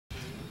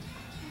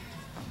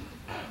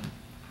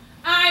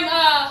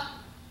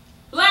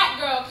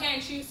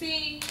you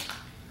see?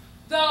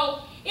 Though,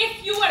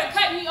 if you were to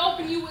cut me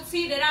open, you would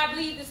see that I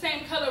bleed the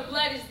same color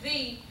blood as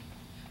thee.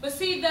 But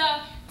see,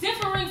 the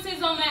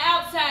differences on the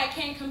outside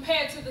can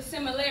compare to the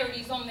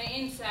similarities on the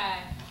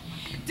inside.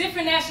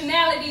 Different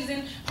nationalities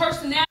and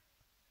personalities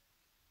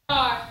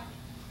are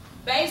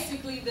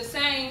basically the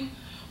same.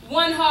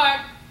 One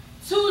heart,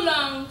 two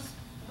lungs,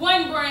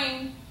 one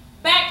brain.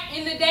 Back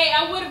in the day,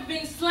 I would have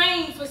been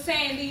slain for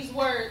saying these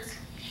words.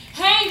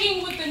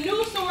 Hanging with the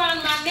noose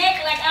around my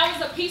neck like I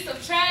was a piece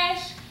of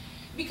trash.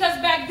 Because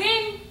back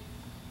then,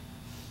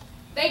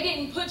 they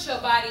didn't put your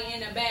body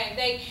in a bag.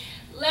 They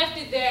left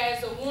it there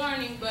as a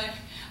warning, but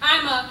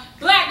I'm a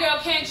black girl,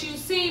 can't you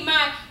see?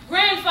 My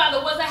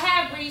grandfather was a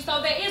half-breed,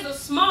 so there is a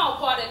small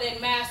part of that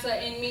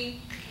massa in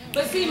me.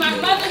 But see, my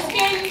mother's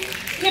skin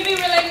can be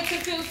related to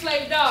field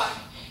slave dog.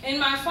 And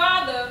my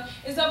father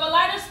is of a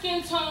lighter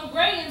skin tone,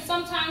 gray and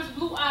sometimes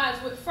blue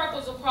eyes with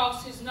freckles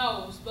across his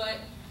nose. But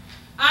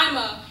I'm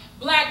a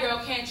black girl,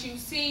 can't you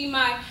see?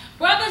 My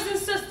brothers and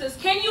sisters,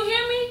 can you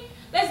hear me?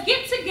 Let's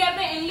get together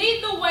and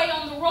lead the way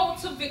on the road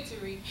to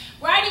victory.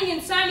 Writing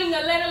and signing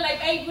a letter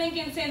like Abe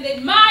Lincoln saying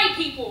that my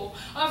people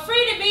are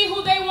free to be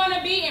who they want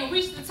to be and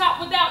reach the top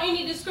without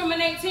any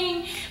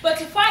discriminating. But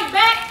to fight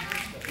back,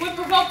 we're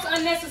provoked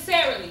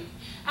unnecessarily.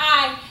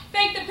 I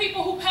thank the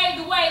people who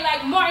paved the way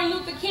like Martin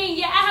Luther King.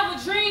 Yeah, I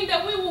have a dream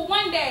that we will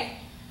one day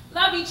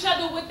love each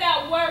other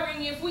without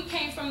worrying if we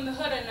came from the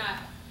hood or not.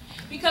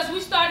 Because we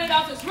started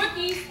off as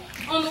rookies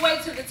on the way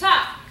to the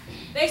top.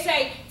 They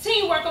say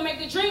teamwork will make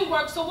the dream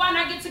work, so why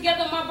not get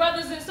together, my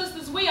brothers and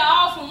sisters? We are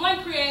all from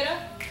one creator.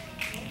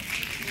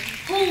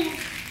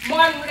 Who's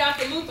Martin without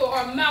the Luther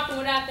or Malcolm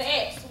without the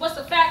X? What's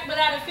the fact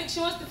without a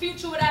fiction? What's the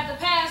future without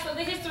the past or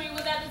the history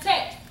without the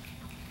text?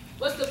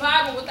 What's the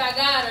Bible without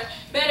God? Or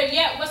better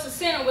yet, what's a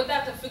sinner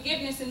without the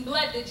forgiveness and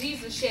blood that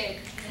Jesus shed?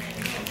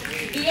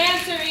 The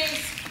answer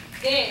is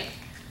dead.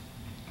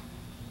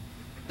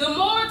 The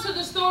moral to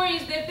the story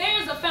is that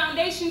there is a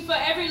foundation for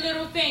every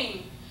little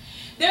thing.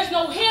 There's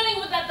no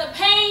healing without the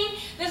pain.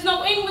 There's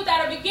no end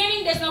without a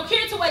beginning. There's no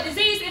cure to a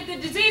disease if the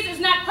disease is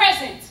not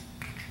present.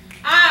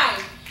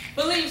 I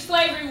believe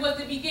slavery was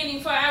the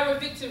beginning for our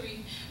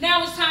victory.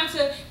 Now it's time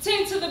to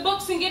tend to the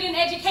books and get an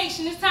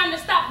education. It's time to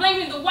stop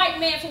blaming the white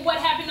man for what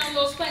happened on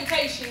those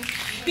plantations.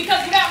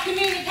 Because without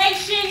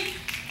communication,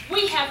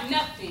 we have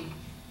nothing.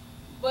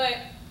 But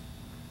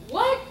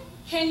what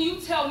can you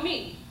tell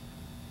me?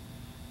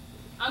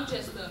 I'm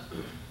just a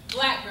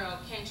black girl,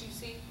 can't you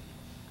see?